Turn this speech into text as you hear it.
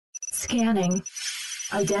Scanning.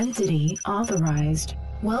 Identity authorized.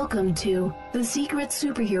 Welcome to the Secret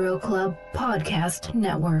Superhero Club Podcast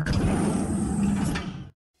Network.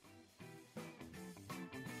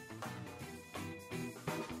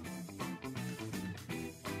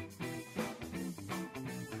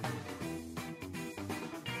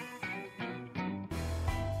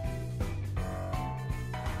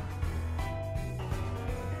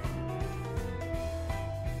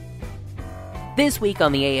 This week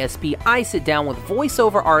on the ASP, I sit down with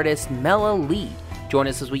voiceover artist Mela Lee. Join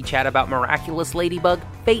us as we chat about Miraculous Ladybug,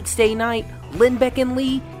 Fate Stay Night, Lindbeck and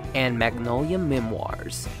Lee, and Magnolia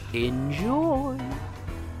Memoirs. Enjoy!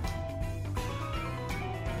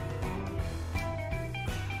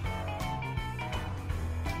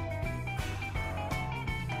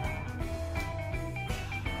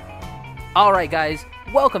 Alright guys,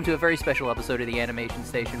 welcome to a very special episode of the Animation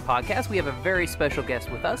Station podcast. We have a very special guest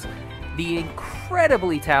with us, the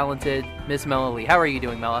incredibly talented Miss Mela Lee. How are you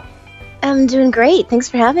doing, Mela? I'm doing great. Thanks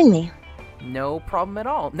for having me. No problem at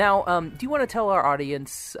all. Now, do you want to tell our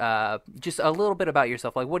audience just a little bit about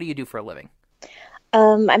yourself? Like, what do you do for a living?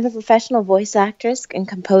 I'm a professional voice actress and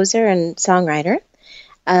composer and songwriter.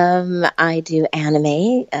 I do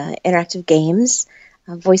anime, interactive games,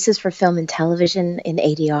 voices for film and television in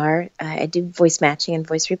ADR. I do voice matching and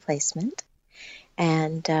voice replacement.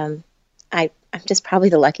 And I'm just probably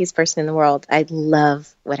the luckiest person in the world. I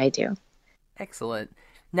love what I do. Excellent.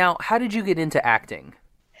 Now, how did you get into acting?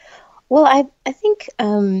 Well, I think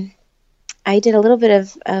I did a little bit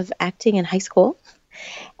of acting in high school,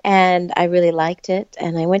 and I really liked it.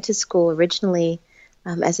 And I went to school originally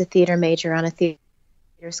as a theater major on a theater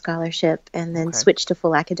scholarship, and then switched to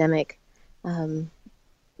full academic.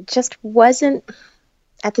 Just wasn't,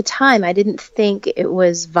 at the time, I didn't think it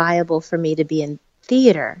was viable for me to be in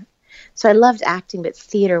theater. So I loved acting, but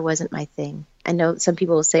theater wasn't my thing. I know some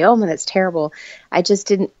people will say, oh, man, that's terrible. I just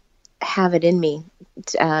didn't have it in me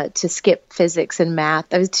to skip physics and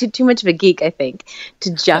math. I was too much of a geek, I think,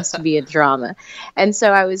 to just be in drama. And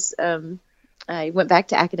so I went back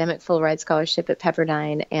to academic full ride scholarship at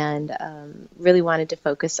Pepperdine and really wanted to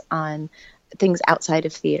focus on things outside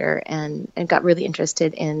of theater and got really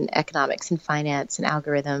interested in economics and finance and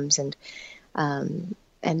algorithms.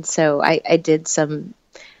 And so I did some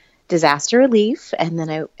disaster relief, and then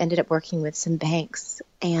I ended up working with some banks.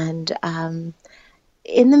 And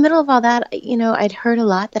in the middle of all that, I'd heard a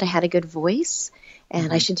lot that I had a good voice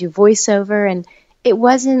and I should do voiceover. And it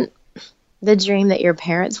wasn't the dream that your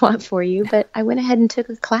parents want for you, but I went ahead and took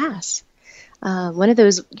a class. One of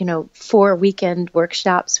those, 4 weekend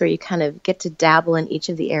workshops where you kind of get to dabble in each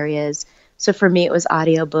of the areas. So for me, it was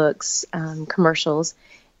audiobooks, commercials,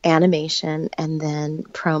 animation, and then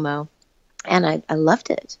promo. And I loved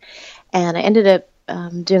it. And I ended up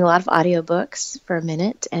doing a lot of audiobooks for a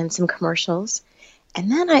minute and some commercials. And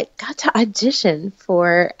then I got to audition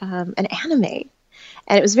for an anime.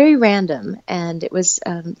 And it was very random. And it was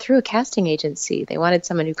through a casting agency. They wanted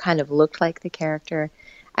someone who kind of looked like the character.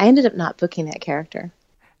 I ended up not booking that character.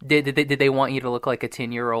 Did they want you to look like a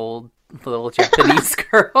 10-year-old little Japanese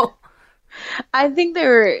girl? I think they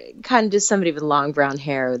were kind of just somebody with long brown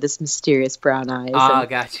hair with this mysterious brown eyes. Oh,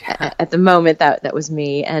 gotcha. At the moment, that was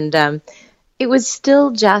me. And it was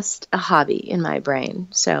still just a hobby in my brain.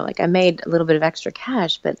 So, I made a little bit of extra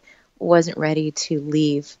cash, but wasn't ready to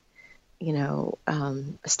leave,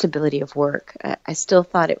 stability of work. I still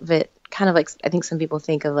thought of it kind of like, I think some people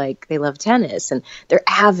think of they love tennis and they're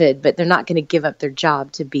avid, but they're not going to give up their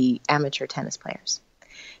job to be amateur tennis players.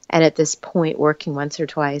 And at this point, working once or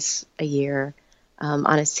twice a year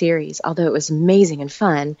on a series, although it was amazing and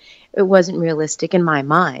fun, it wasn't realistic in my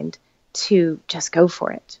mind to just go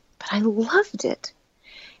for it. But I loved it.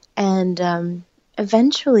 And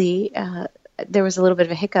eventually, there was a little bit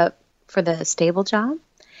of a hiccup for the stable job.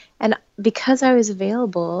 And because I was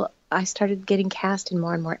available, I started getting cast in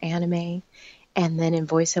more and more anime, and then in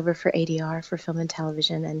voiceover for ADR, for film and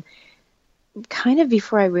television. And kind of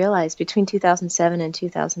before I realized, between 2007 and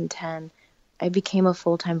 2010, I became a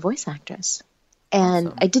full-time voice actress. And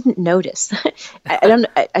awesome. I didn't notice.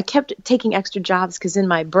 I kept taking extra jobs because in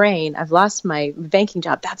my brain, I've lost my banking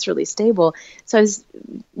job. That's really stable. So I was,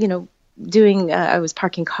 I was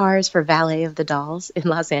parking cars for Valet of the Dolls in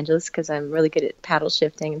Los Angeles because I'm really good at paddle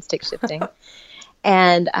shifting and stick shifting.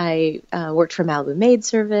 And I worked for Malibu Maid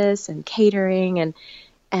Service and catering.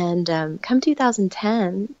 And come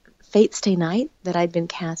 2010, Fate Stay Night that I'd been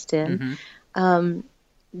cast in,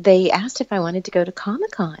 they asked if I wanted to go to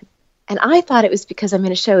Comic-Con. And I thought it was because I'm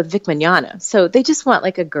in a show with Vic Mignogna. So they just want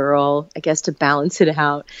a girl, I guess, to balance it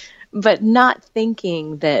out. But not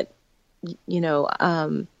thinking that,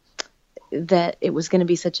 that it was going to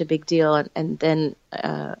be such a big deal. And then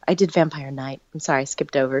I did Vampire Night. I'm sorry, I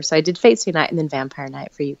skipped over. So I did Fate Stay Night and then Vampire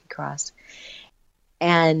Night for Yuki Cross.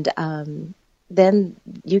 And then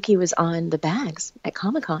Yuki was on the bags at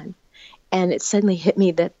Comic-Con. And it suddenly hit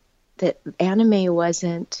me that anime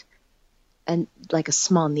wasn't like a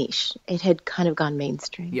small niche. It had kind of gone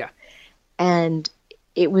mainstream. Yeah. And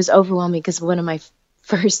it was overwhelming because one of my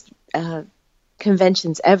first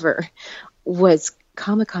conventions ever was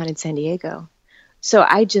Comic-Con in San Diego. So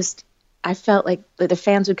I felt like the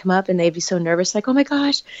fans would come up and they'd be so nervous, like, oh my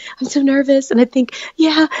gosh, I'm so nervous. And I'd think,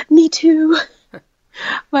 yeah, me too.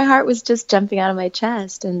 My heart was just jumping out of my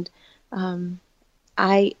chest. And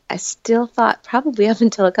I still thought, probably up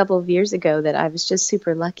until a couple of years ago, that I was just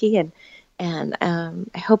super lucky and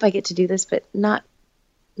I hope I get to do this, but not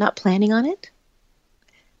planning on it.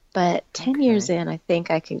 But 10 years in, I think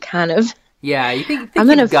I can kind of... Yeah, you think I'm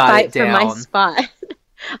going to fight for my spot.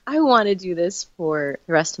 I want to do this for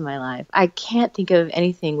the rest of my life. I can't think of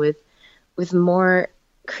anything with more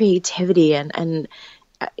creativity, and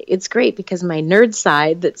it's great because my nerd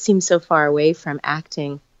side that seems so far away from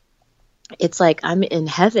acting, it's like I'm in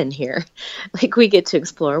heaven here. Like, we get to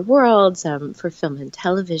explore worlds. For film and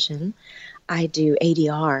television, I do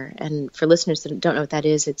ADR, and for listeners that don't know what that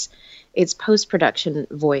is, it's post-production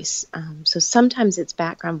voice. So sometimes it's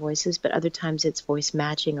background voices, but other times it's voice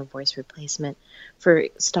matching or voice replacement for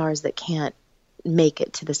stars that can't make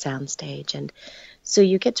it to the soundstage. And so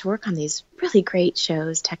you get to work on these really great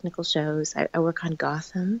shows, technical shows. I work on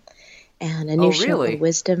Gotham and a new show called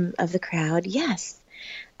Wisdom of the Crowd. Yes.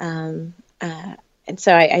 And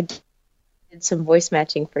so I did some voice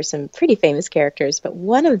matching for some pretty famous characters, but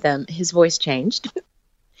one of them, his voice changed.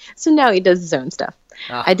 So now he does his own stuff.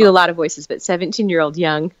 Uh-huh. I do a lot of voices, but 17-year-old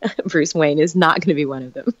young Bruce Wayne is not going to be one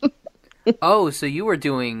of them. Oh, so you were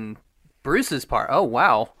doing Bruce's part. Oh,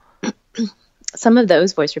 wow. Some of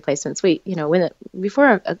those voice replacements,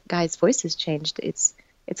 before a guy's voice is changed, it's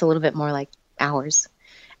a little bit more like ours.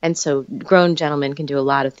 And so grown gentlemen can do a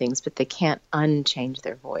lot of things, but they can't unchange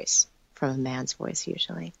their voice from a man's voice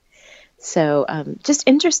usually. So just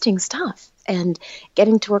interesting stuff. And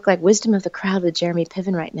getting to work like Wisdom of the Crowd with Jeremy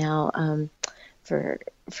Piven right now for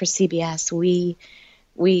CBS, we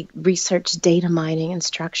research data mining and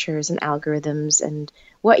structures and algorithms and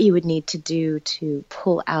what you would need to do to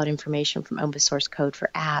pull out information from open source code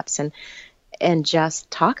for apps and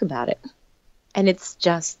just talk about it. And it's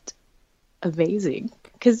just amazing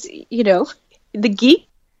because, the geek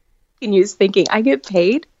in you is thinking, I get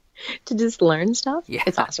paid to just learn stuff. Yeah.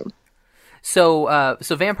 It's awesome. So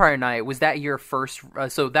Vampire Night, was that your first,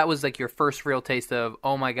 so that was like your first real taste of,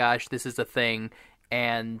 oh my gosh, this is a thing,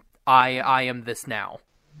 and I am this now?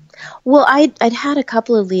 Well, I'd had a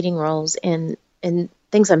couple of leading roles in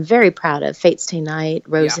things I'm very proud of, Fate Stay Night,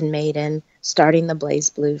 Rose and Maiden, starting the Blaze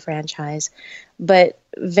Blue franchise, but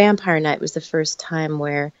Vampire Night was the first time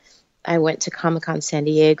where I went to Comic-Con San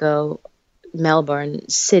Diego, Melbourne,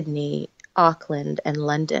 Sydney, Auckland, and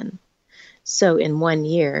London. So in 1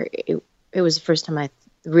 year, it was the first time I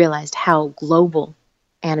realized how global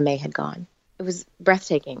anime had gone. It was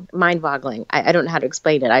breathtaking, mind-boggling. I don't know how to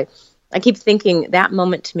explain it. I keep thinking that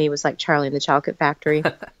moment to me was like Charlie and the Chocolate Factory,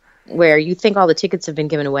 where you think all the tickets have been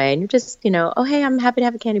given away, and you're just, oh, hey, I'm happy to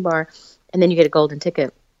have a candy bar. And then you get a golden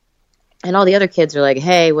ticket. And all the other kids are like,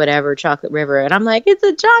 hey, whatever, Chocolate River. And I'm like, it's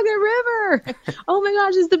a Chocolate River. Oh, my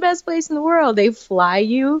gosh, it's the best place in the world. They fly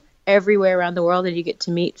you everywhere around the world, and you get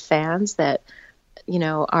to meet fans that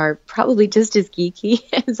are probably just as geeky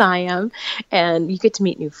as I am, and you get to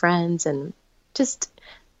meet new friends, and just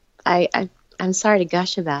I'm sorry to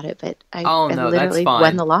gush about it, but I literally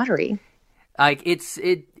won the lottery. Like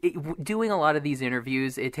doing a lot of these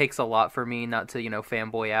interviews, it takes a lot for me not to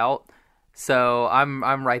fanboy out. So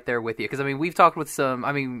I'm right there with you, because we've talked with some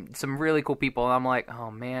really cool people, and I'm like,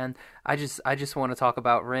 oh man, I just want to talk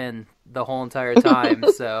about Ren the whole entire time.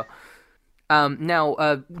 So.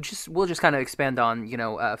 Now, we'll just kind of expand on,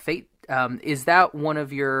 Fate. Is that one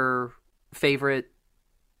of your favorite?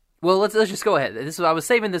 Well, let's just go ahead. I was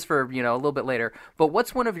saving this for, a little bit later, but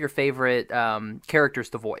what's one of your favorite, characters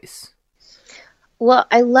to voice? Well,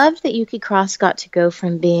 I love that Yuki Cross got to go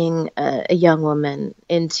from being a young woman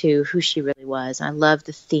into who she really was. I love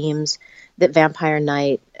the themes that Vampire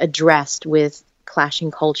Night addressed with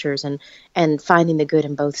clashing cultures and finding the good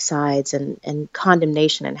in both sides and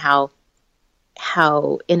condemnation and how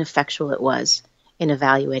ineffectual it was in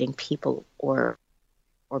evaluating people or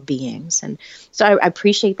beings. And so I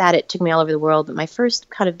appreciate that. It took me all over the world, but my first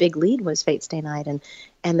kind of big lead was Fate Stay Night,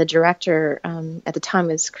 and the director at the time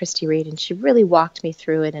was Christy Reed, and she really walked me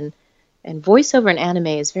through it and voiceover in anime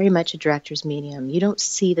is very much a director's medium. You don't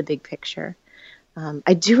see the big picture.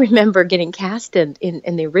 I do remember getting cast in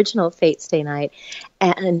the original Fate Stay Night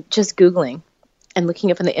and just Googling and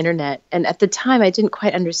looking up on the internet. And at the time, I didn't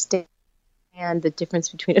quite understand the difference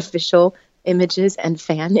between official images and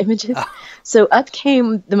fan images. So up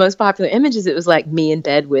came the most popular images. It was like me in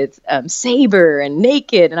bed with Saber and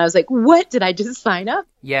naked. And I was like, what did I just sign up?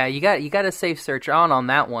 Yeah, you got a safe search on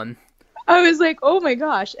that one. I was like, oh my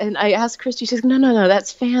gosh. And I asked Christy, she's like, no,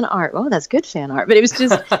 that's fan art. Oh, that's good fan art. But it was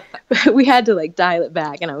just, we had to like dial it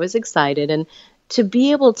back, and I was excited. And to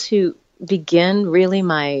be able to begin really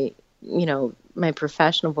my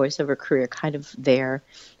professional voiceover career kind of there,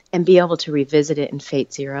 and be able to revisit it in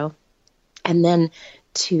Fate Zero, and then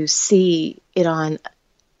to see it on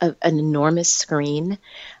an enormous screen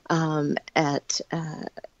at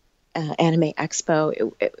Anime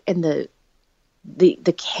Expo, and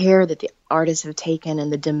the care that the artists have taken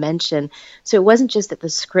and the dimension. So it wasn't just that the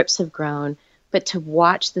scripts have grown, but to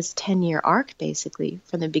watch this 10-year arc, basically,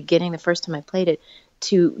 from the beginning, the first time I played it,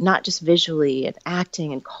 to not just visually and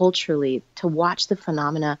acting and culturally, to watch the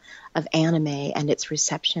phenomena of anime and its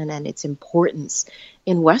reception and its importance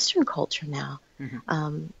in Western culture now.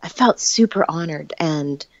 Mm-hmm. I felt super honored,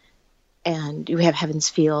 and we have Heaven's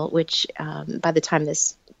Feel, which by the time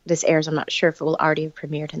this airs, I'm not sure if it will already have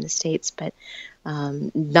premiered in the States, but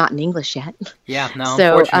not in English yet. Yeah, no,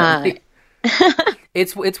 so, unfortunately.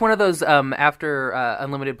 It's one of those, after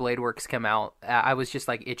Unlimited Blade Works came out, I was just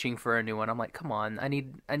like itching for a new one. I'm like, come on, I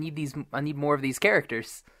need more of these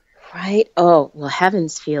characters. Right? Oh, well,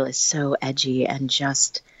 Heaven's Feel is so edgy and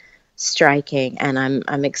just striking, and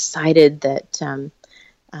I'm excited that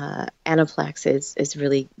Aniplex is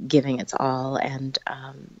really giving its all and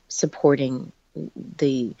supporting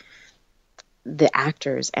the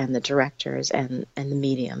actors and the directors and the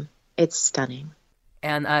medium. It's stunning.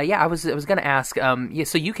 And I was going to ask,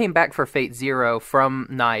 so you came back for Fate Zero from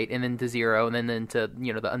Night and then to Zero and then into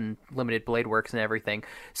the Unlimited Blade Works and everything.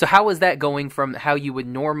 So how was that going from how you would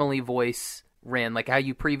normally voice Rin, like how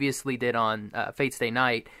you previously did on Fate Stay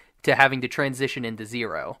Night, to having to transition into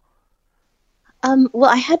Zero? Well,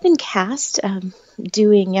 I had been cast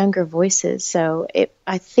doing younger voices, so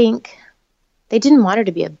I think they didn't want her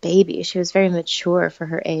to be a baby. She was very mature for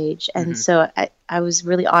her age, and so I was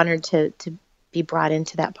really honored to be brought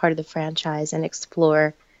into that part of the franchise and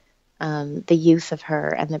explore the youth of her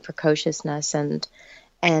and the precociousness, and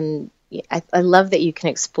I love that you can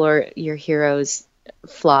explore your heroes'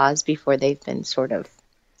 flaws before they've been sort of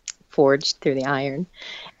forged through the iron,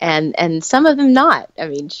 and some of them not. I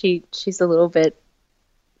mean, she's a little bit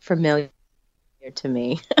familiar to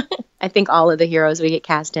me. I think all of the heroes we get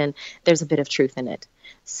cast in, there's a bit of truth in it.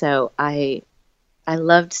 So I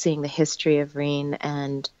loved seeing the history of Reen,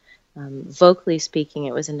 and vocally speaking,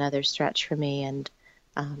 it was another stretch for me, and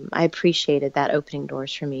I appreciated that opening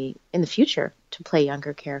doors for me in the future to play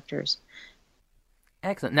younger characters.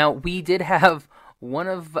 Excellent. Now, we did have one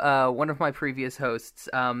of my previous hosts.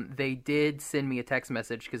 They did send me a text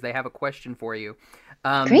message because they have a question for you.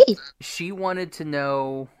 Great. She wanted to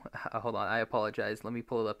know. Hold on, I apologize. Let me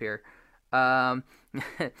pull it up here.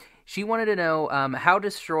 She wanted to know how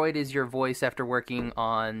destroyed is your voice after working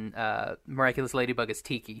on Miraculous Ladybug as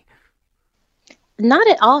Tiki? Not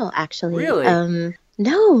at all, actually. Really?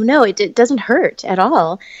 No, it doesn't hurt at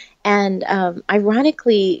all. And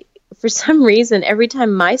ironically, for some reason, every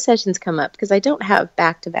time my sessions come up, because I don't have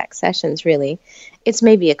back-to-back sessions, really, it's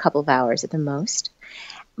maybe a couple of hours at the most.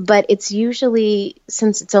 But it's usually,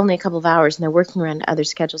 since it's only a couple of hours and they're working around other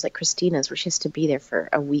schedules like Christina's, where she has to be there for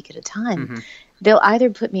a week at a time, they'll either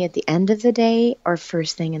put me at the end of the day or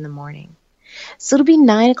first thing in the morning. So it'll be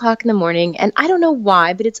 9 o'clock in the morning, and I don't know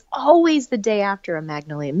why, but it's always the day after a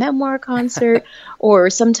Magnolia Memoir concert or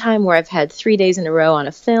sometime where I've had 3 days in a row on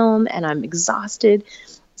a film and I'm exhausted.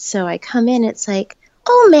 So I come in, it's like,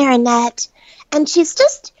 oh, Marinette, and she's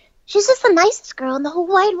just the nicest girl in the whole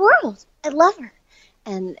wide world. I love her.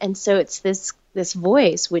 And so it's this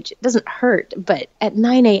voice, which doesn't hurt, but at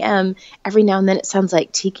 9 a.m., every now and then it sounds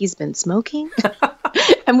like Tiki's been smoking.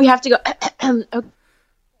 And we have to go,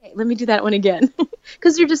 okay, let me do that one again.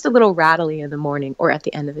 Because you're just a little rattly in the morning or at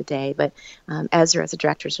the end of the day. But Ezra as a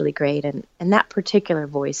director is really great. And that particular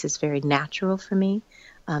voice is very natural for me.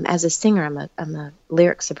 As a singer, I'm a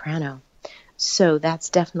lyric soprano. So that's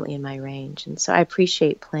definitely in my range. And so I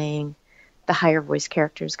appreciate playing the higher voice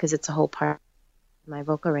characters because it's a whole part of my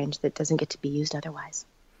vocal range that doesn't get to be used otherwise.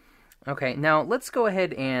 Okay, now let's go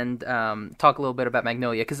ahead and talk a little bit about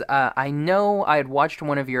Magnolia, because I know I had watched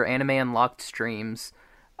one of your Anime Unlocked streams.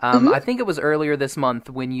 I think it was earlier this month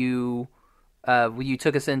when you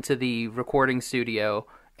took us into the recording studio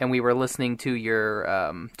and we were listening to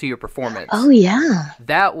your performance. Oh yeah.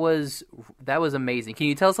 That was amazing. Can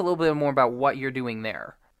you tell us a little bit more about what you're doing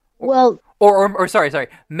there? Well, or sorry,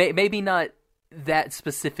 maybe not that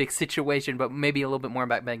specific situation, but maybe a little bit more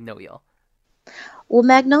about Magnolia. Well,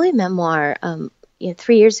 Magnolia Memoir,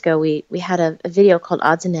 3 years ago, we had a video called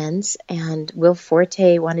Odds and Ends, and Will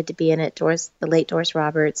Forte wanted to be in it, the late Doris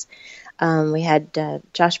Roberts. We had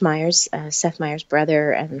Josh Myers, Seth Meyers'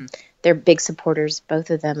 brother, and they're big supporters,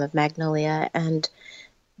 both of them, of Magnolia, and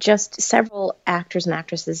just several actors and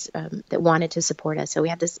actresses that wanted to support us. So we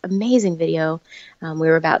had this amazing video. We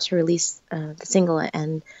were about to release the single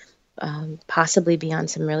and possibly be on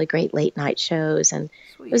some really great late night shows. And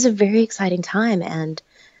Sweet. It was a very exciting time. And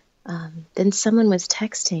then someone was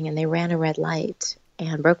texting and they ran a red light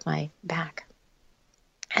and broke my back.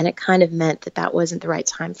 And it kind of meant that wasn't the right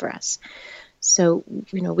time for us. So,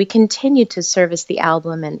 we continued to service the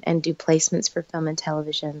album and do placements for film and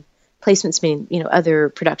television. Placements meaning, other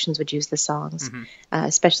productions would use the songs,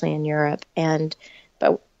 especially in Europe.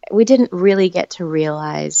 But we didn't really get to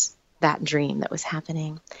realize that dream that was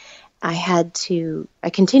happening. I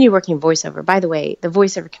continued working voiceover. By the way, the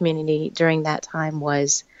voiceover community during that time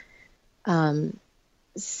was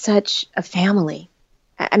such a family.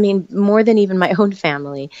 I mean, more than even my own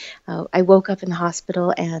family. I woke up in the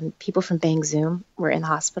hospital and people from Bang Zoom were in the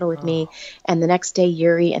hospital with me. And the next day,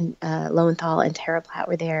 Yuri and Lowenthal and Tara Platt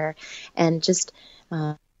were there. And just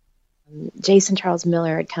Jason Charles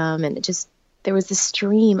Miller had come. And there was this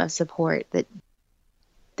stream of support that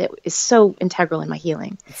is so integral in my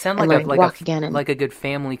healing. It sounds like a good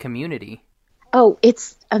family community. Oh,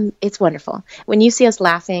 it's wonderful. When you see us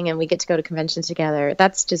laughing and we get to go to conventions together,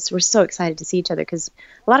 we're so excited to see each other because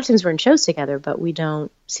a lot of times we're in shows together, but we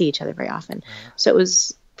don't see each other very often. So it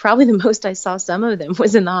was probably the most I saw some of them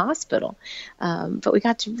was in the hospital. But we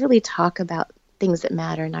got to really talk about things that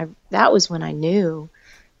matter. And that was when I knew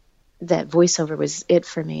that voiceover was it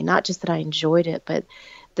for me. Not just that I enjoyed it, but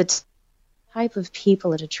the type of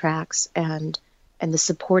people it attracts and the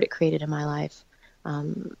support it created in my life.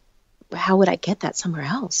 How would I get that somewhere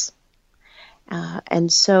else?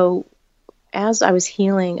 And so as I was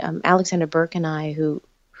healing, Alexander Burke and I, who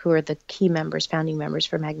are the key founding members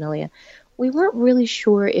for Magnolia, we weren't really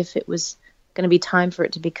sure if it was going to be time for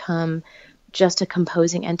it to become just a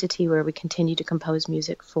composing entity where we continue to compose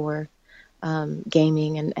music for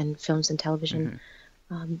gaming and films and television.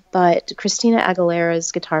 But Christina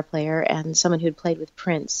Aguilera's guitar player and someone who had played with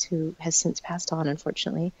Prince, who has since passed on,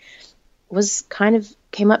 unfortunately,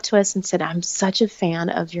 came up to us and said, "I'm such a fan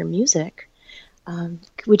of your music.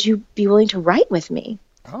 Would you be willing to write with me?"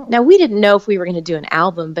 Oh. Now, we didn't know if we were going to do an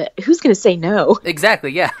album, but who's going to say no?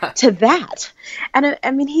 Exactly, yeah. To that. And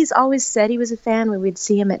I mean, he's always said he was a fan. We'd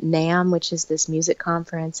see him at NAMM, which is this music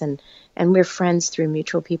conference, and we're friends through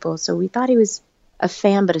mutual people. So we thought he was a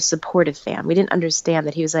fan, but a supportive fan. We didn't understand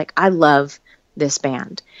that he was like, "I love this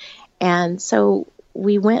band." And so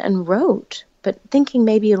we went and wrote, but thinking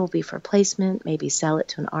maybe it'll be for placement, maybe sell it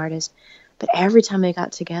to an artist. But every time we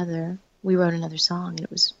got together, we wrote another song, and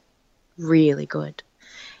it was really good.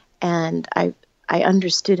 And I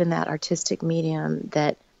understood in that artistic medium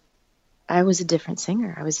that I was a different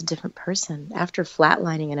singer. I was a different person. After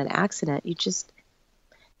flatlining in an accident,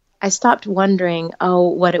 I stopped wondering,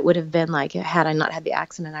 what it would have been like had I not had the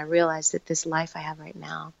accident. I realized that this life I have right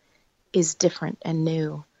now is different and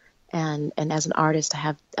new. And as an artist, I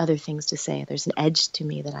have other things to say. There's an edge to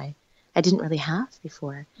me that I didn't really have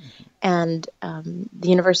before. And the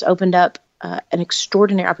universe opened up an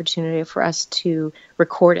extraordinary opportunity for us to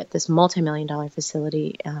record at this multi-million-dollar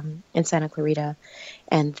facility in Santa Clarita.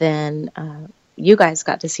 And then you guys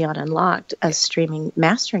got to see on Unlocked us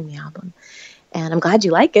mastering the album. And I'm glad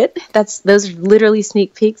you like it. Those are literally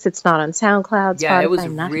sneak peeks. It's not on SoundCloud, Spotify, yeah, it was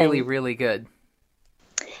nothing. Really, really good.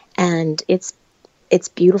 And it's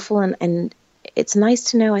beautiful and it's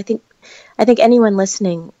nice to know. I think anyone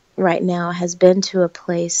listening right now has been to a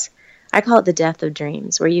place, I call it the death of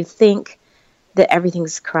dreams, where you think that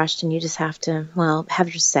everything's crushed and you just have to, have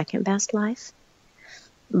your second best life.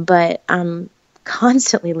 But I'm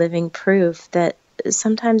constantly living proof that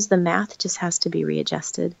sometimes the math just has to be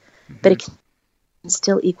readjusted, but it can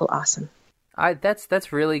still equal awesome.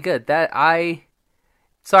 That's really good. I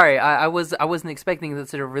wasn't expecting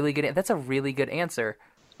that's a really good. That's a really good answer.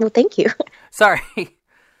 Well, thank you. Sorry.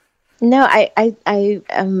 No, I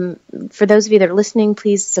for those of you that are listening,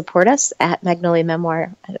 please support us at Magnolia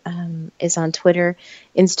Memoir. Is on Twitter,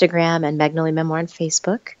 Instagram, and Magnolia Memoir on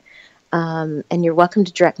Facebook. And you're welcome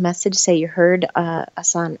to direct message. Say you heard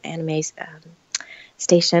us on Anime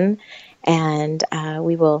Station, And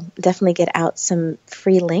we will definitely get out some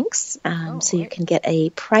free links so you can get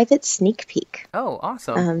a private sneak peek. Oh,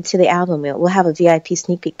 awesome. To the album. We'll have a VIP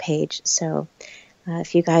sneak peek page. So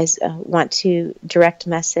if you guys want to direct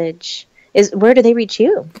message, where do they reach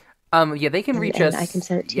you? Yeah, they can reach us. I can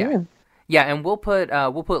send it to you. Yeah, and we'll put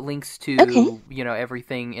links to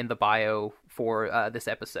everything in the bio for this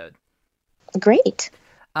episode. Great.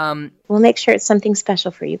 We'll make sure it's something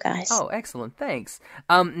special for you guys. Oh, excellent. Thanks.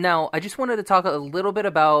 Now, I just wanted to talk a little bit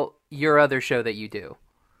about your other show that you do.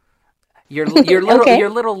 Your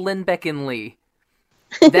little Lindbeck and Lee.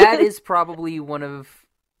 That is probably one of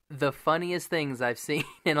the funniest things I've seen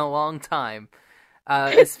in a long time.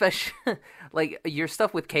 Especially like your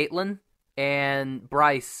stuff with Caitlin and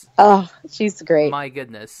Bryce. Oh, she's great. My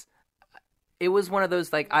goodness. It was one of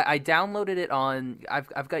those, like, I downloaded it on,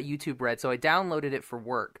 I've got YouTube Red, so I downloaded it for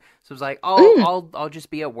work. So it was like, I'll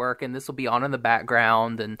just be at work, and this will be on in the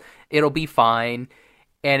background, and it'll be fine.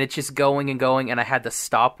 And it's just going and going, and I had to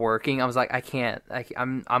stop working. I was like,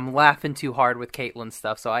 I'm laughing too hard with Caitlin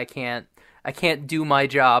stuff, so I can't do my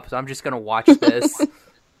job, so I'm just going to watch this.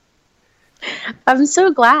 I'm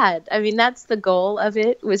so glad. I mean, that's the goal of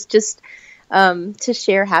it, was just to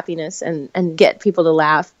share happiness and get people to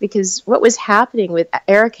laugh, because what was happening with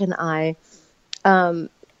Eric and I,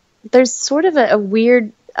 there's sort of a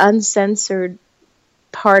weird uncensored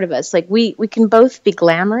part of us. Like we can both be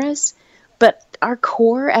glamorous, but at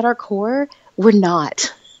our core, we're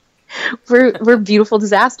not. We're beautiful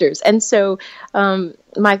disasters. And so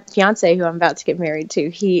my fiance, who I'm about to get married to,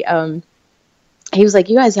 he was like,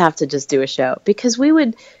 you guys have to just do a show, because we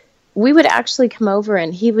would actually come over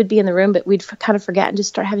and he would be in the room, but we'd kind of forget and just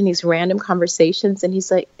start having these random conversations. And he's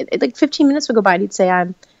like, 15 minutes would go by and he'd say,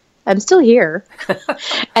 I'm still here.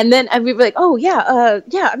 And then we'd be like, oh yeah,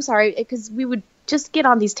 I'm sorry. Because we would just get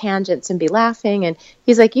on these tangents and be laughing. And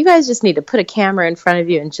he's like, you guys just need to put a camera in front of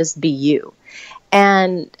you and just be you.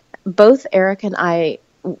 And both Eric and I,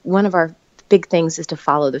 one of our big things is to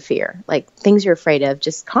follow the fear. Like, things you're afraid of,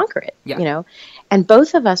 just conquer it, And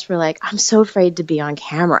both of us were like, I'm so afraid to be on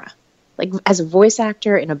camera. Like, as a voice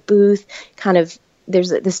actor in a booth, kind of, there's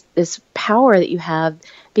this power that you have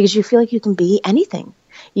because you feel like you can be anything.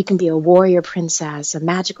 You can be a warrior princess, a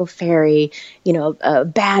magical fairy, a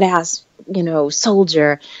badass,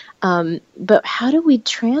 soldier. But how do we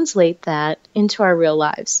translate that into our real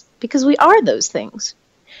lives? Because we are those things.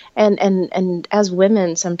 And as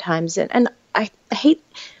women sometimes, and I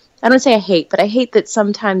don't say I hate, but I hate that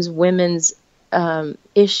sometimes women's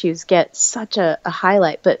issues get such a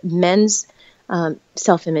highlight, but men's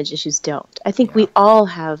self-image issues don't. I think we all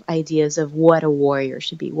have ideas of what a warrior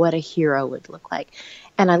should be, what a hero would look like.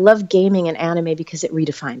 And I love gaming and anime because it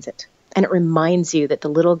redefines it. And it reminds you that the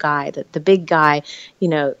little guy, the big guy,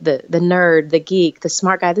 the nerd, the geek, the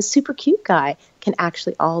smart guy, the super cute guy can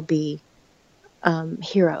actually all be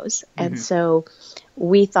heroes. Mm-hmm. And so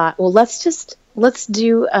we thought, well, let's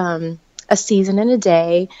do a season in a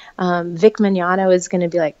day. Vic Mignogna is going to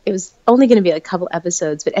be it was only going to be a couple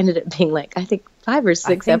episodes, but ended up being I think 5 or 6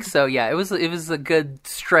 I think so, yeah. It was a good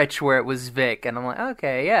stretch where it was Vic, and I'm like,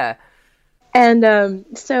 okay, yeah. And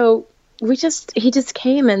so he just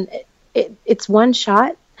came, and it's one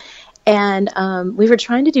shot. And we were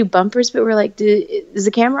trying to do bumpers, but we're like, is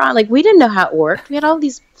the camera on? Like, we didn't know how it worked. We had all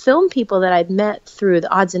these film people that I'd met through the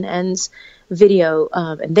Odds and Ends video,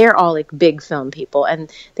 and they're all big film people,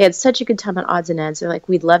 and they had such a good time on Odds and Ends. They're like,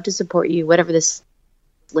 we'd love to support you, whatever this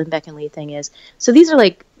Lindbeck and Lee thing is. So these are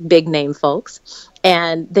big name folks,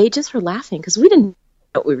 and they just were laughing because we didn't know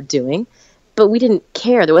what we were doing, but we didn't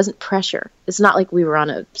care. There wasn't pressure. It's not like we were on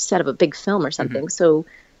a set of a big film or something. Mm-hmm. So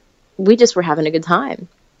we just were having a good time.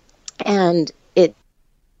 And it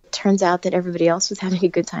turns out that everybody else was having a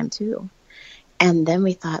good time too. And then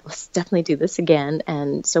we thought, let's definitely do this again.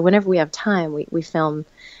 And so whenever we have time, we film,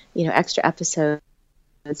 extra episodes.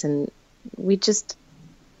 And we're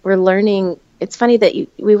learning. It's funny that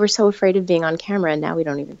we were so afraid of being on camera, and now we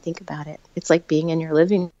don't even think about it. It's like being in your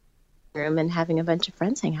living room and having a bunch of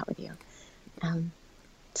friends hang out with you.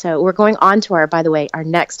 So we're going on to our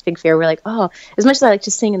next big fear. We're like, oh, as much as I like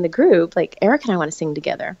to sing in the group, Eric and I want to sing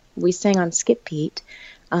together. We sang on Skip Beat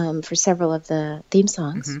for several of the theme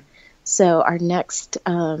songs. Mm-hmm. So our next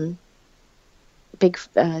big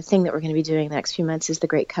thing that we're going to be doing the next few months is the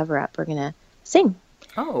Great Cover Up. We're going to sing.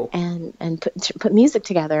 Oh. And put music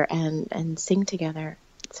together and sing together.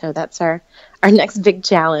 So that's our next big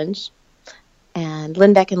challenge. And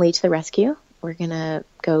Lindbeck and Lee to the rescue. We're going to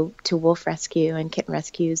go to wolf rescue and kitten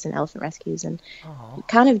rescues and elephant rescues and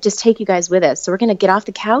kind of just take you guys with us. So we're going to get off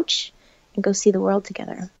the couch and go see the world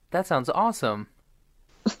together. That sounds awesome.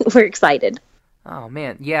 We're excited. Oh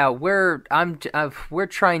man, yeah, we're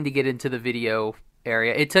trying to get into the video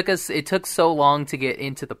area. It took so long to get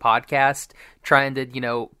into the podcast, trying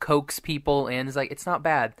to, coax people in. It's like, it's not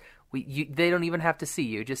bad. They don't even have to see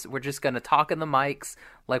you. We're just gonna talk in the mics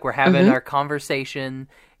like we're having our conversation,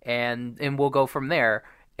 and we'll go from there.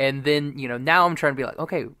 And then, now I'm trying to be like,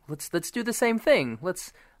 okay, let's do the same thing.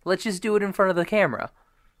 Let's just do it in front of the camera.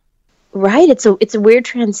 Right. It's a weird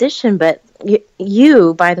transition, but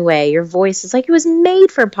you, by the way, your voice is like it was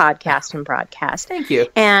made for podcast and broadcast. Thank you.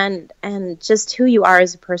 And just who you are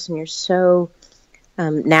as a person, you're so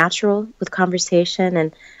natural with conversation.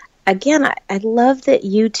 And again, I love that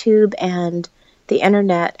YouTube and the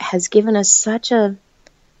internet has given us such an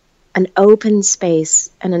open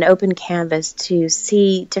space and an open canvas to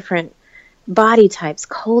see different body types,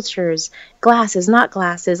 cultures, glasses, not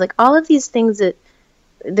glasses, like all of these things that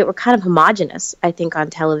were kind of homogenous, I think,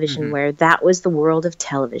 on television, where that was the world of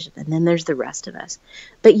television, and then there's the rest of us.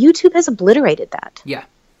 But YouTube has obliterated that. Yeah.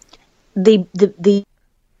 The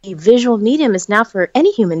visual medium is now for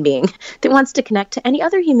any human being that wants to connect to any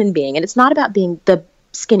other human being, and it's not about being the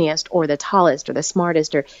skinniest or the tallest or the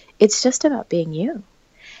smartest, it's just about being you.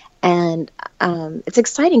 And it's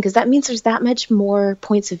exciting because that means there's that much more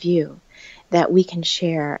points of view that we can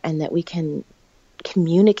share and that we can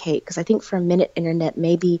communicate, because I think for a minute internet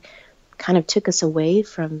maybe kind of took us away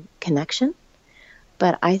from connection,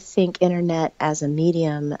 but I think internet as a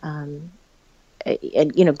medium, and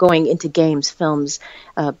going into games, films,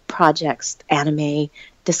 projects, anime,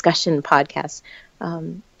 discussion podcasts,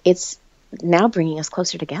 it's now bringing us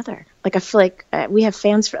closer together. Like I feel like we have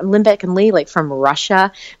fans from Lindbeck and Lee, like from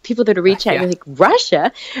Russia, people that are reaching out, like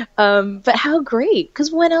Russia, but how great, because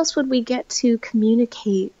when else would we get to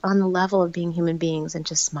communicate on the level of being human beings and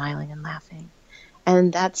just smiling and laughing?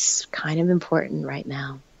 And that's kind of important right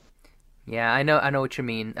now. Yeah, I know what you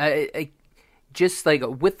mean. I just like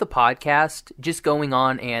with the podcast, just going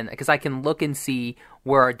on, and because I can look and see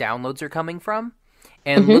where our downloads are coming from.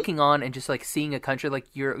 And looking on and just like seeing a country, like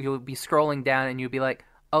you'll be scrolling down and you'll be like,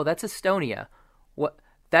 oh, that's Estonia. What?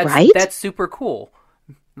 That's super cool.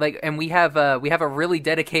 Like, and we have a really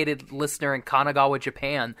dedicated listener in Kanagawa,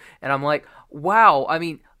 Japan, and I'm like, wow. I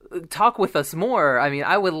mean, talk with us more. I mean,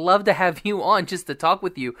 I would love to have you on just to talk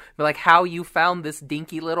with you, but like how you found this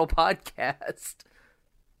dinky little podcast.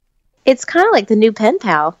 It's kind of like the new pen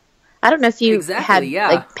pal. I don't know if you had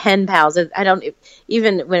like pen pals. I don't,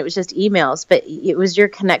 even when it was just emails, but it was your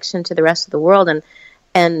connection to the rest of the world.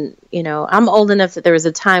 And I'm old enough that there was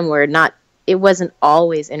a time where it wasn't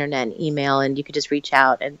always internet and email, and you could just reach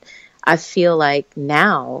out. And I feel like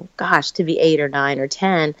now, gosh, to be 8 or 9 or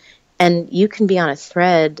 10, and you can be on a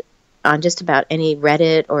thread on just about any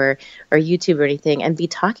Reddit or YouTube or anything, and be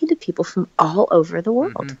talking to people from all over the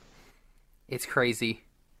world. It's crazy.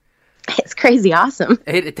 It's crazy awesome.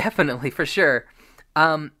 It definitely, for sure.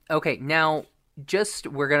 Okay, now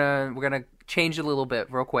we're gonna change a little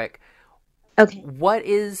bit real quick. Okay.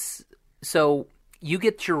 So you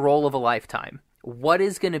get your role of a lifetime. What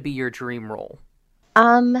is going to be your dream role?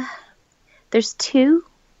 There's two.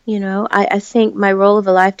 I think my role of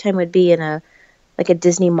a lifetime would be in a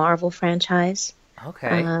Disney Marvel franchise.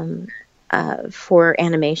 Okay. For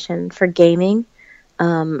animation, for gaming.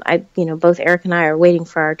 Both Eric and I are waiting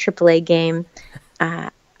for our AAA game.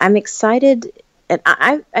 I'm excited, and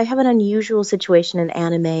I have an unusual situation in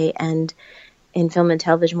anime and in film and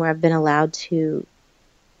television where I've been allowed to,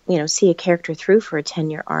 see a character through for a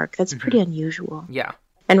 10-year arc. That's pretty unusual. Yeah.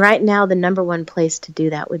 And right now, the number one place to do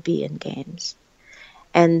that would be in games.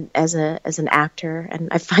 And as an actor, and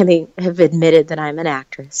I finally have admitted that I'm an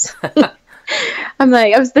actress. I'm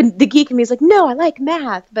like, the geek in me is like, no, I like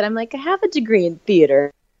math, but I'm like, I have a degree in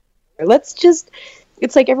theater.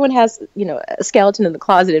 It's like everyone has, a skeleton in the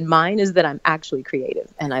closet, and mine is that I'm actually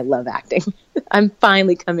creative and I love acting. I'm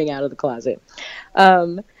finally coming out of the closet.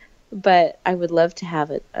 But I would love to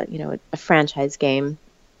have a franchise game,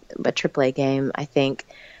 a AAA game, I think.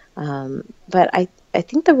 But I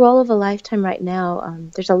think the role of a lifetime right now,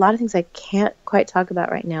 there's a lot of things I can't quite talk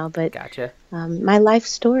about right now, but Gotcha. My life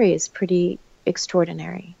story is pretty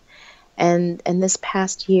extraordinary. And this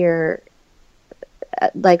past year,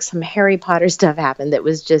 like some Harry Potter stuff happened that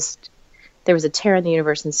was just, there was a tear in the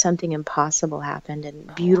universe and something impossible happened,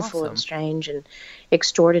 and beautiful and strange and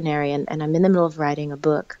extraordinary. And I'm in the middle of writing a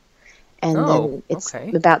book, and then it's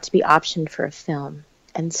about to be optioned for a film.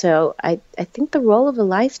 And so I think the role of a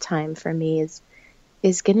lifetime for me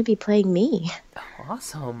is going to be playing me.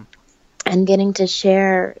 Awesome. And getting to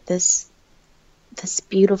share this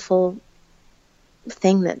beautiful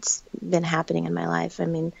thing that's been happening in my life. I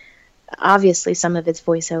mean, obviously some of it's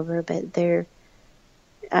voiceover, but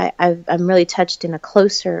I'm really touched in a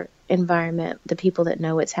closer environment, the people that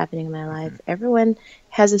know what's happening in my life. Everyone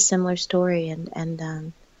has a similar story,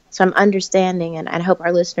 and so I'm understanding, and I hope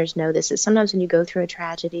our listeners know this, that sometimes when you go through a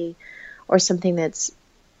tragedy or something that's,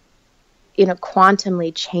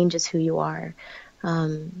 quantumly changes who you are,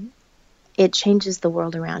 it changes the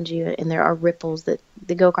world around you, and there are ripples that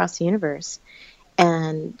go across the universe.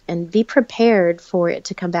 And be prepared for it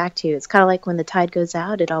to come back to you. It's kind of like when the tide goes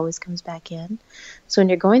out, it always comes back in. So when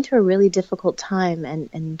you're going through a really difficult time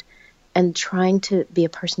and trying to be a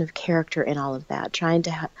person of character in all of that, trying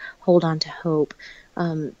to hold on to hope,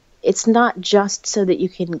 it's not just so that you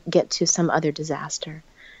can get to some other disaster.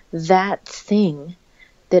 That thing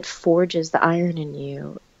that forges the iron in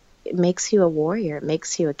you, it makes you a warrior, it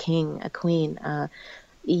makes you a king, a queen.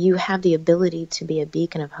 You have the ability to be a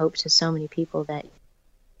beacon of hope to so many people that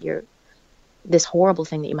this horrible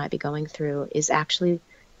thing that you might be going through is actually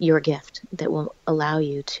your gift that will allow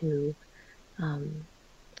you to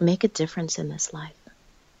make a difference in this life.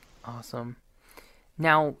 Awesome.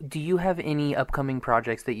 Now, do you have any upcoming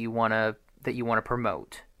projects that you wanna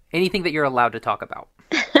promote? Anything that you're allowed to talk about?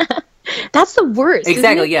 That's the worst.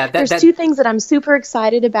 Exactly. Yeah. There's two things that I'm super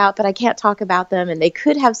excited about, but I can't talk about them, and they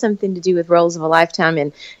could have something to do with roles of a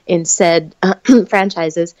lifetime in said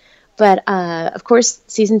franchises. But of course,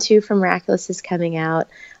 season 2 from Miraculous is coming out.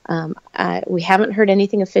 We haven't heard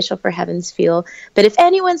anything official for Heaven's Feel, but if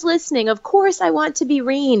anyone's listening, of course, I want to be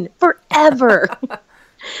Reen forever.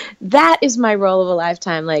 That is my role of a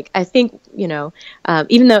lifetime. Like, I think, even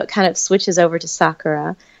though it kind of switches over to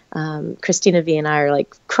Sakura, Christina V and I are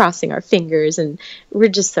like crossing our fingers, and we're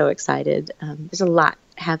just so excited. There's a lot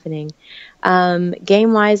happening.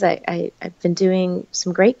 Game-wise, I've been doing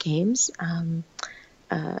some great games.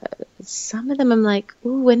 Some of them I'm like,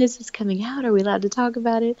 ooh, when is this coming out? Are we allowed to talk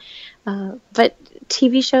about it? But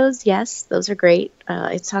TV shows, yes, those are great.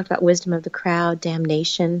 It's talked about Wisdom of the Crowd.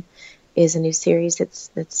 Damnation is a new series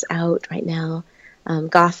that's out right now.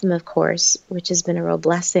 Gotham, of course, which has been a real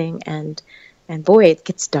blessing, and boy, it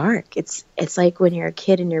gets dark. It's like when you're a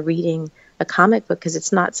kid and you're reading a comic book, because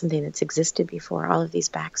it's not something that's existed before, all of these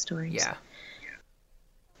backstories.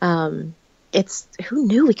 Yeah. It's, who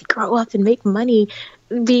knew we could grow up and make money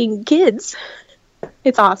being kids?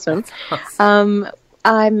 It's awesome. That's awesome.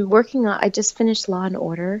 I just finished Law and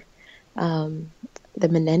Order, the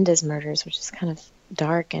Menendez murders, which is kind of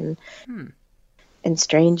dark and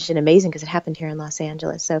strange and amazing because it happened here in Los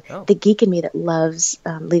Angeles. So the geek in me that loves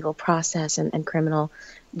legal process and criminal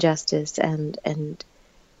justice and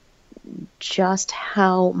just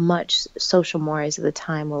how much social mores of the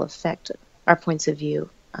time will affect our points of view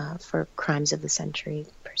for crimes of the century,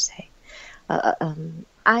 per se.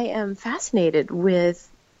 I am fascinated with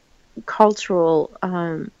cultural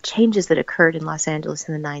changes that occurred in Los Angeles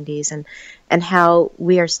in the 90s and how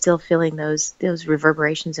we are still feeling those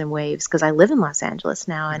reverberations and waves, because I live in Los Angeles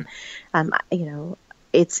now, and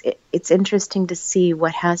it's interesting to see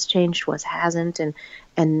what has changed, what hasn't,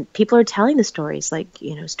 and people are telling the stories, like,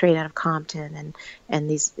 Straight Out of Compton and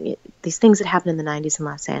these things that happened in the 90s in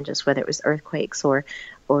Los Angeles, whether it was earthquakes or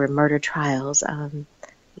murder trials,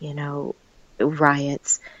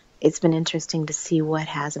 riots. It's been interesting to see what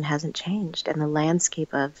has and hasn't changed, and the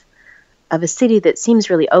landscape of a city that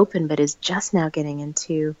seems really open but is just now getting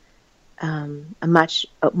into a much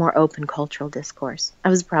more open cultural discourse. That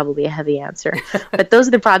was probably a heavy answer, but those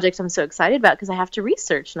are the projects I'm so excited about because I have to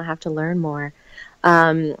research and I have to learn more.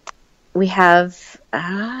 We have,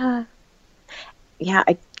 I'm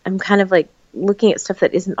kind of like looking at stuff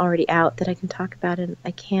that isn't already out that I can talk about, and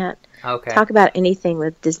I can't talk about anything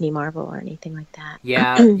with Disney Marvel or anything like that.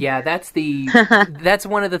 Yeah, that's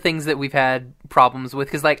one of the things that we've had problems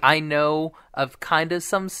with, because I know of kind of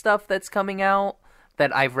some stuff that's coming out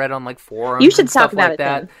that I've read on forums. You should and stuff talk about like it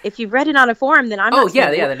that. Then. If you've read it on a forum, then I'm not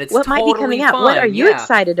then it's what totally might be coming out. fine. What are you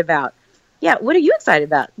excited about? Yeah, what are you excited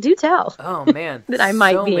about? Do tell. Oh man, that I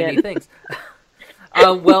might so be many in. things.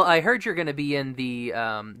 Well, I heard you're going to be in the.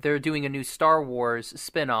 They're doing a new Star Wars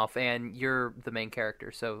spinoff, and you're the main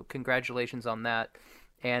character. So congratulations on that.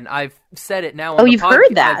 And I've said it now. You've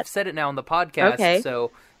heard that? I've said it now on the podcast. Okay.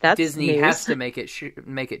 So That's Disney news. has to make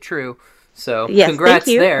it true. So yes, congrats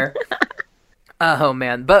thank you. there. Oh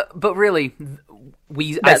man, but really,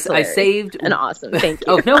 I saved an awesome. Thank you.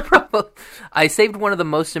 Oh, no problem. I saved one of the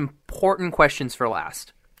most important questions for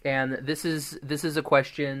last, and this is a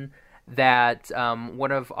question that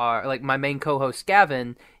one of our my main co-host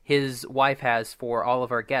Gavin, his wife has for all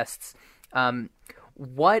of our guests.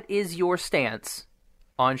 What is your stance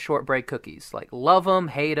on shortbread cookies? Love them,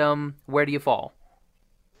 hate them? Where do you fall?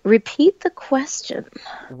 Repeat the question.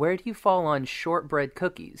 Where do you fall on shortbread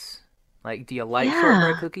cookies? Like, do you like Yeah.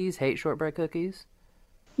 shortbread cookies? Hate shortbread cookies?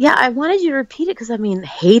 Yeah, I wanted you to repeat it because, I mean,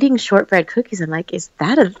 hating shortbread cookies, I'm like, is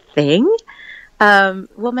that a thing? Well,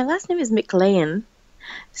 my last name is McLean.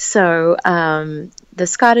 So the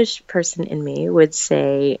Scottish person in me would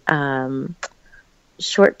say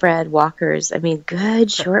shortbread walkers. I mean,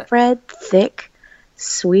 good shortbread, thick,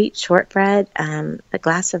 sweet shortbread, a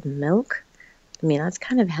glass of milk. I mean, that's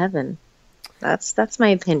kind of heaven. That's my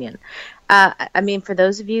opinion. I mean, for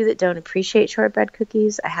those of you that don't appreciate shortbread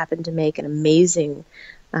cookies, I happen to make an amazing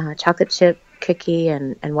chocolate chip cookie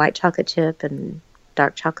and white chocolate chip and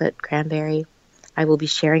dark chocolate cranberry. I will be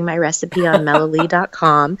sharing my recipe on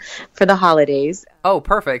melolee.com for the holidays. Oh,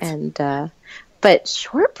 perfect. And but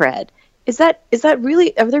shortbread, is that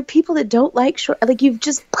really, are there people that don't like like, you've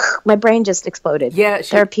just, my brain just exploded. Yeah,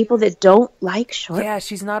 there are people that don't like shortbread. Yeah,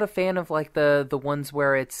 she's not a fan of like the ones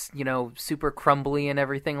where it's, super crumbly and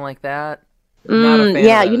everything like that. Not a fan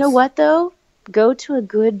Yeah, of those. you know what though? Go to a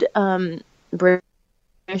good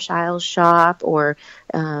British Isles shop or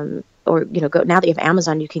go, now that you have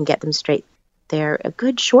Amazon, you can get them straight there. A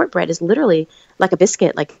good shortbread is literally like a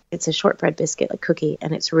biscuit, like it's a shortbread biscuit, like cookie,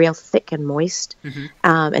 and it's real thick and moist,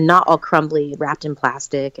 and not all crumbly, wrapped in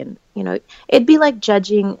plastic. And it'd be like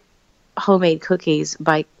judging homemade cookies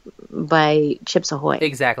by Chips Ahoy.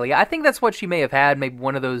 Exactly. I think that's what she may have had. Maybe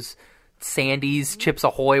one of those Sandy's Chips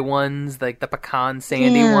Ahoy ones, like the pecan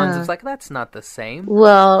sandy ones. It's like, that's not the same.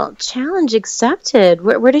 Well, challenge accepted.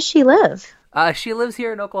 Where does she live? She lives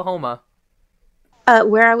here in Oklahoma.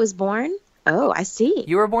 Where I was born. Oh, I see.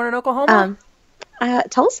 You were born in Oklahoma?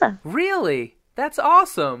 Tulsa. Really? That's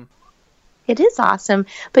awesome. It is awesome.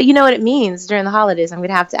 But you know what it means during the holidays? I'm going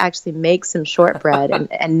to have to actually make some shortbread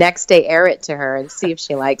and next day air it to her and see if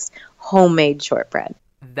she likes homemade shortbread.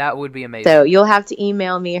 That would be amazing. So you'll have to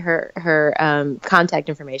email me her contact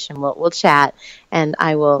information. We'll chat, and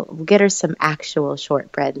I will get her some actual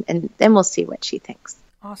shortbread, and then we'll see what she thinks.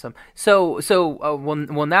 Awesome. So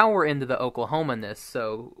now we're into the Oklahoma-ness,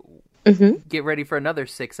 so get ready for another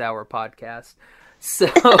 6-hour podcast.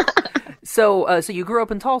 So you grew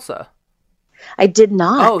up in Tulsa? I did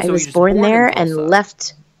not. Oh, so I was born there and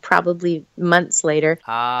left probably months later.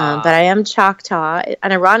 But I am Choctaw,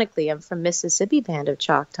 and ironically, I'm from Mississippi Band of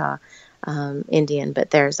Choctaw Indian,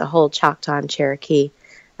 but there's a whole Choctaw and Cherokee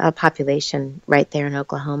population right there in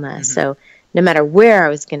Oklahoma. So no matter where I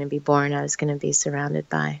was going to be born, I was going to be surrounded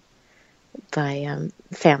by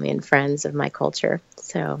family and friends of my culture.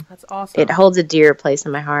 So that's awesome. It holds a dear place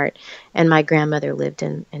in my heart. And my grandmother lived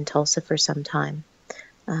in Tulsa for some time,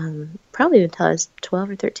 probably until I was 12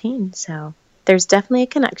 or 13. So there's definitely a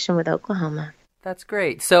connection with Oklahoma. That's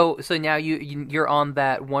great. So now you're on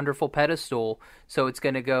that wonderful pedestal. So it's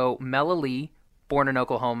going to go Mela Lee, born in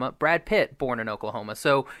Oklahoma, Brad Pitt, born in Oklahoma.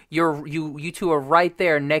 So you two are right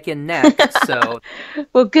there, neck and neck. So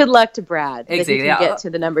well, good luck to Brad. Exactly. That he can get to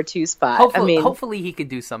the number 2 spot. Hopefully he can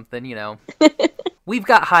do something. We've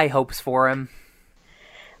got high hopes for him.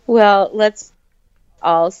 Well, let's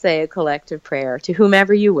all say a collective prayer to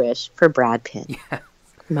whomever you wish for Brad Pitt. Yes.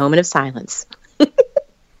 Moment of silence.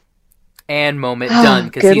 And moment done,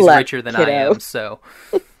 because he's richer than kiddo. I am. So,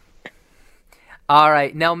 all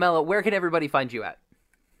right, now Mela, where can everybody find you at?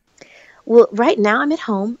 Well, right now I'm at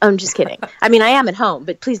home. I'm just kidding. I mean, I am at home,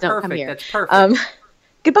 but please don't come here. That's perfect.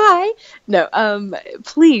 Goodbye. No,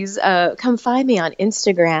 please come find me on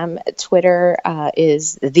Instagram. Twitter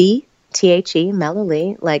is the THE Mela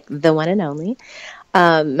Lee, like the one and only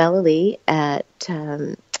Mela Lee at,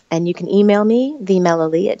 and you can email me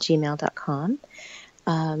themelalee@gmail.com.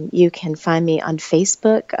 You can find me on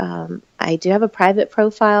Facebook. I do have a private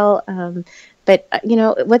profile, but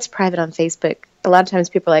what's private on Facebook? A lot of times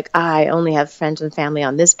people are like, I only have friends and family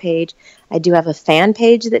on this page. I do have a fan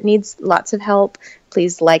page that needs lots of help.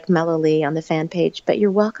 Please like Mela Lee on the fan page, but you're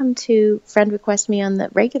welcome to friend request me on the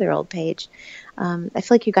regular old page. I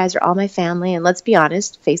feel like you guys are all my family, and let's be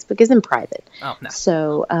honest, Facebook isn't private. Oh, no.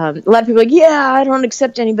 So a lot of people are like, yeah, I don't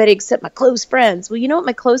accept anybody except my close friends. Well, you know what?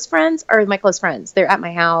 My close friends are my close friends. They're at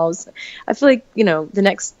my house. I feel like, the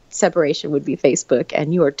next separation would be Facebook,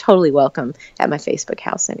 and you are totally welcome at my Facebook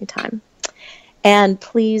house anytime. And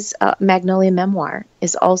please, Magnolia Memoir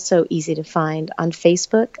is also easy to find on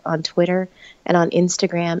Facebook, on Twitter, and on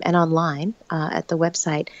Instagram, and online at the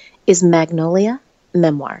website is Magnolia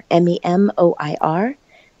Memoir, MEMOIR.com.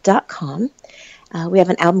 We have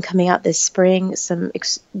an album coming out this spring. Some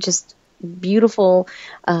just beautiful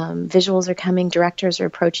visuals are coming. Directors are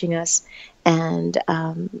approaching us. And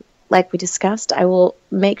like we discussed, I will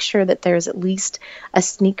make sure that there's at least a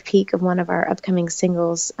sneak peek of one of our upcoming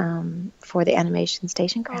singles for the Animation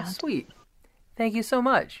Station crowd. Oh, sweet. Thank you so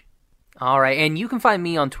much. All right, and you can find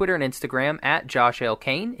me on Twitter and Instagram at Josh L.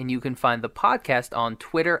 Kane, and you can find the podcast on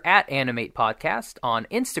Twitter at Animate Podcast, on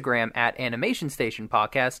Instagram at Animation Station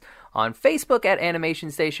Podcast, on Facebook at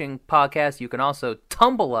Animation Station Podcast. You can also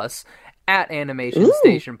tumble us at Animation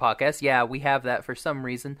Station Podcast. Yeah, we have that for some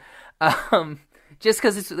reason. Just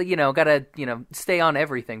because it's, gotta, stay on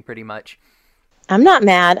everything pretty much. I'm not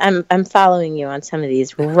mad. I'm following you on some of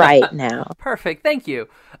these right now. Perfect. Thank you.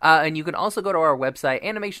 And you can also go to our website,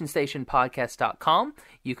 animationstationpodcast.com.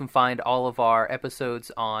 You can find all of our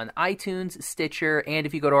episodes on iTunes, Stitcher, and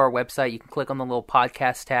if you go to our website, you can click on the little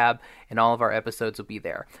podcast tab, and all of our episodes will be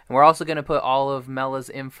there. And we're also going to put all of Mela's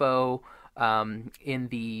info in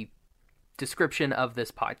the description of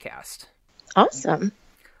this podcast. Awesome.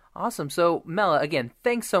 So, Mela, again,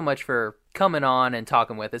 thanks so much for coming on and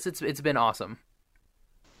talking with us. It's been awesome.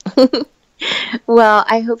 Well,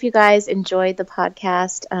 I hope you guys enjoyed the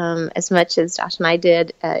podcast as much as Josh and I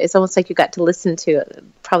did. It's almost like you got to listen to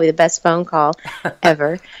probably the best phone call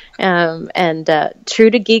ever. And true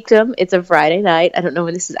to geekdom, it's a Friday night. I don't know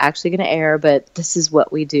when this is actually going to air, but this is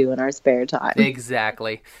what we do in our spare time.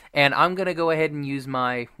 Exactly. And I'm going to go ahead and use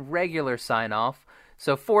my regular sign-off.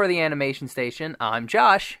 So for the Animation Station, I'm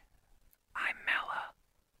Josh. I'm Mela.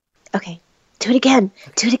 Okay, do it again.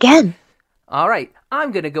 All right,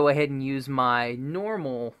 I'm going to go ahead and use my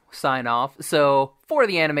normal sign-off. So, for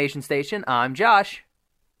the Animation Station, I'm Josh.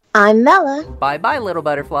 I'm Mela. Bye-bye, little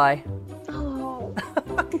butterfly. Oh.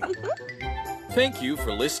 Thank you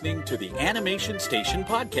for listening to the Animation Station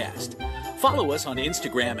Podcast. Follow us on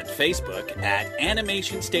Instagram and Facebook at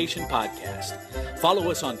Animation Station Podcast. Follow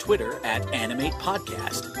us on Twitter at Animate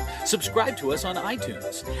Podcast. Subscribe to us on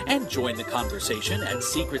iTunes. And join the conversation at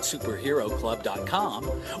SecretSuperheroClub.com,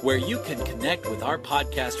 where you can connect with our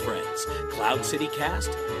podcast friends, Cloud City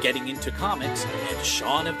Cast, Getting Into Comics, and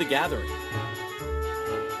Shaun of the Gathering.